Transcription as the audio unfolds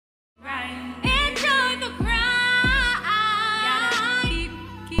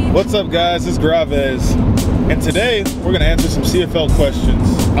What's up guys, it's ItsGrawVez, and today we're going to answer some CFL questions.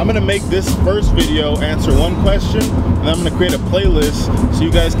 I'm going to make this first video answer one question, and I'm going to create a playlist so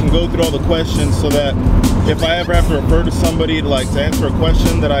you guys can go through all the questions, so that if I ever have to refer to somebody to answer a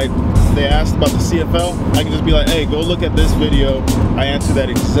question that they asked about the CFL, I can just be like, hey, go look at this video, I answered that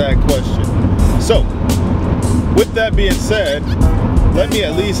exact question. So, with that being said, let me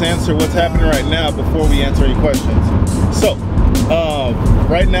at least answer what's happening right now before we answer any questions. So,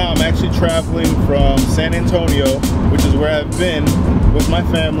 right now I'm actually traveling from San Antonio, which is where I've been with my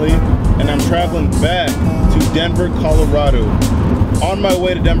family, and I'm traveling back to Denver, Colorado. On my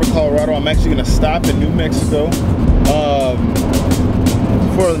way to Denver, Colorado, I'm actually going to stop in New Mexico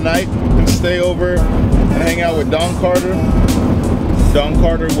for the night and stay over and hang out with Don Carter. Don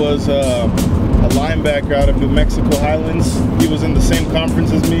Carter was a linebacker out of New Mexico Highlands. He was in the same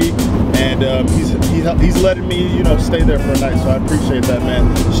conference as me, and he's letting me, stay there for a night, so I appreciate that,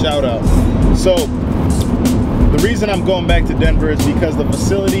 man. Shout out. So the reason I'm going back to Denver is because the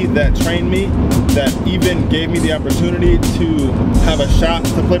facility that trained me, that even gave me the opportunity to have a shot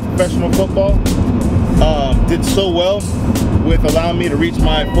to play professional football, did so well with allowing me to reach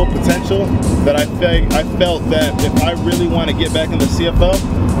my full potential that I felt that if I really want to get back in the CFL,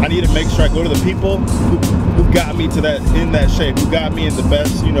 I need to make sure I go to the people who got me to in that shape, who got me in the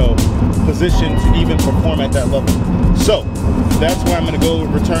best, position to even perform at that level. So that's why I'm going to go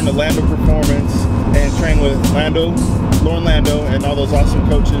return to Lando Performance and train with Lauren Lando, and all those awesome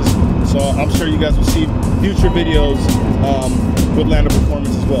coaches. So I'm sure you guys will see future videos with Lando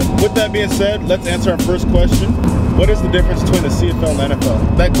Performance as well. With that being said, let's answer our first question. What is the difference between the CFL and the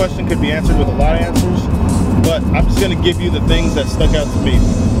NFL? That question could be answered with a lot of answers, but I'm just going to give you the things that stuck out to me.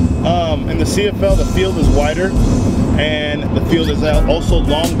 In the CFL, the field is wider, and the field is also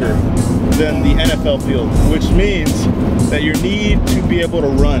longer than the NFL field, which means that you need to be able to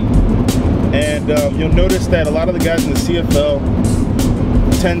run. And you'll notice that a lot of the guys in the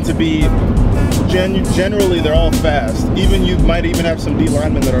CFL tend to be, generally they're all fast. You might even have some D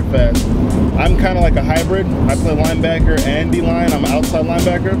linemen that are fast. I'm kind of like a hybrid. I play linebacker and D line. I'm an outside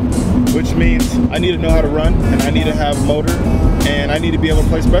linebacker, which means I need to know how to run, and I need to have motor, and I need to be able to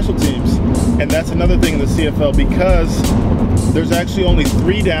play special teams. And that's another thing in the CFL, because there's actually only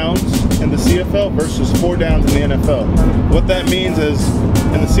 3 downs in the CFL versus 4 downs in the NFL. What that means is,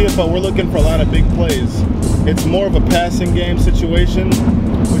 in the CFL, we're looking for a lot of big plays. It's more of a passing game situation,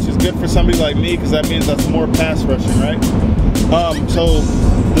 which is good for somebody like me, because that means that's more pass rushing, right? So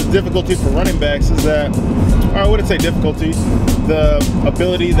the difficulty for running backs is that, or I wouldn't say difficulty, the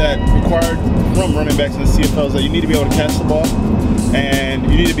ability that required from running backs in the CFL is that you need to be able to catch the ball, and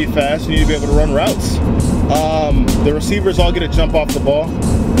you need to be fast, you need to be able to run routes. The receivers all get to jump off the ball,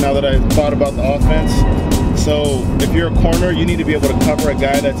 now that I've thought about the offense. So if you're a corner, you need to be able to cover a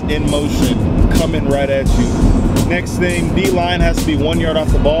guy that's in motion, coming right at you. Next thing, D-line has to be 1 yard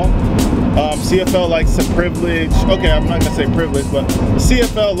off the ball. CFL likes to privilege, okay, I'm not going to say privilege, but the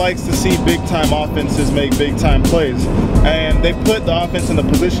CFL likes to see big-time offenses make big-time plays. And they put the offense in the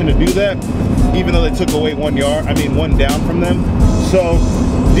position to do that, even though they took away 1 down from them. So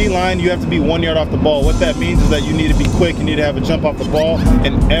D-line, you have to be 1 yard off the ball. What that means is that you need to be quick, you need to have a jump off the ball,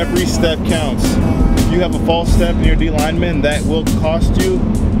 and every step counts. If you have a false step in your D lineman, that will cost you,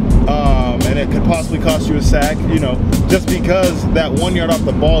 and it could possibly cost you a sack, just because that 1 yard off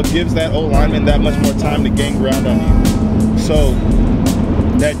the ball gives that old lineman that much more time to gain ground on you. So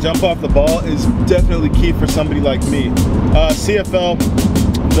that jump off the ball is definitely key for somebody like me. CFL,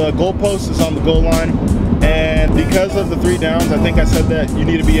 the goalpost is on the goal line, and because of the 3 downs, I think I said that you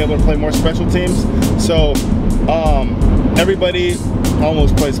need to be able to play more special teams. So everybody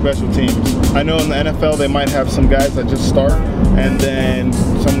almost plays special teams. I know in the NFL they might have some guys that just start, and then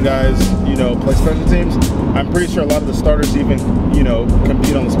some guys, play special teams. I'm pretty sure a lot of the starters even,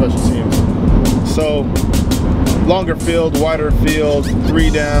 compete on the special teams. So longer field, wider field, 3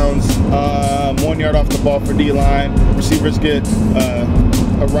 downs, 1 yard off the ball for D-line. Receivers get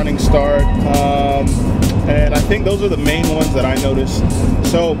a running start. And I think those are the main ones that I noticed.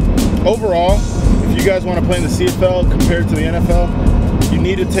 So overall, if you guys want to play in the CFL compared to the NFL, you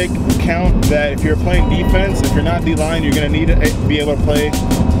need to take account that if you're playing defense, if you're not D-line, you're going to need to be able to play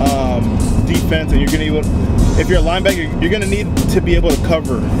defense, and you're going to, if you're a linebacker, you're going to need to be able to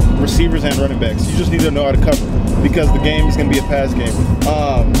cover receivers and running backs. You just need to know how to cover, because the game is going to be a pass game.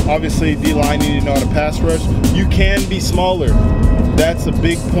 Obviously, D-line, you need to know how to pass rush. You can be smaller. That's a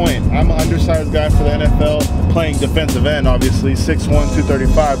big point. I'm an undersized guy for the NFL, playing defensive end, obviously, 6'1",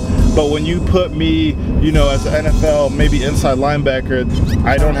 235. But when you put me, as an NFL, maybe inside linebacker,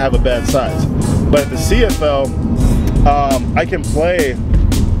 I don't have a bad size. But at the CFL, I can play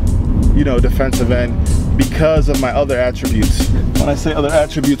you know, defensive end because of my other attributes. When I say other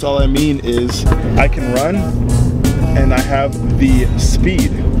attributes, all I mean is I can run and I have the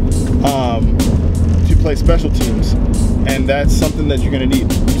speed to play special teams, and that's something that you're gonna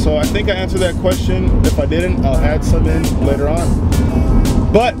need. So I think I answered that question. If I didn't, I'll add some in later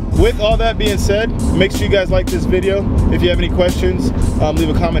on. But with all that being said, make sure you guys like this video. If you have any questions, leave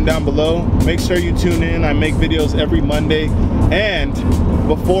a comment down below. Make sure you tune in. I make videos every Monday. And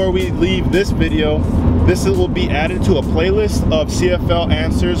before we leave this video, this will be added to a playlist of CFL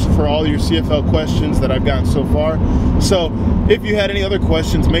answers for all your CFL questions that I've gotten so far. So if you had any other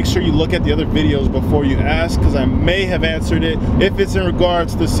questions, make sure you look at the other videos before you ask, because I may have answered it. If it's in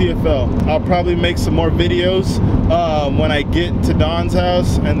regards to CFL, I'll probably make some more videos when I get to Don's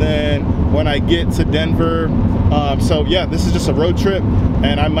house, and then when I get to Denver. So yeah, this is just a road trip,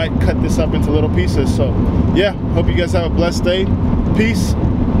 and I might cut this up into little pieces. So yeah, hope you guys have a blessed day. Peace.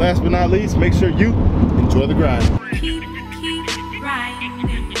 Last but not least, make sure you enjoy the grind.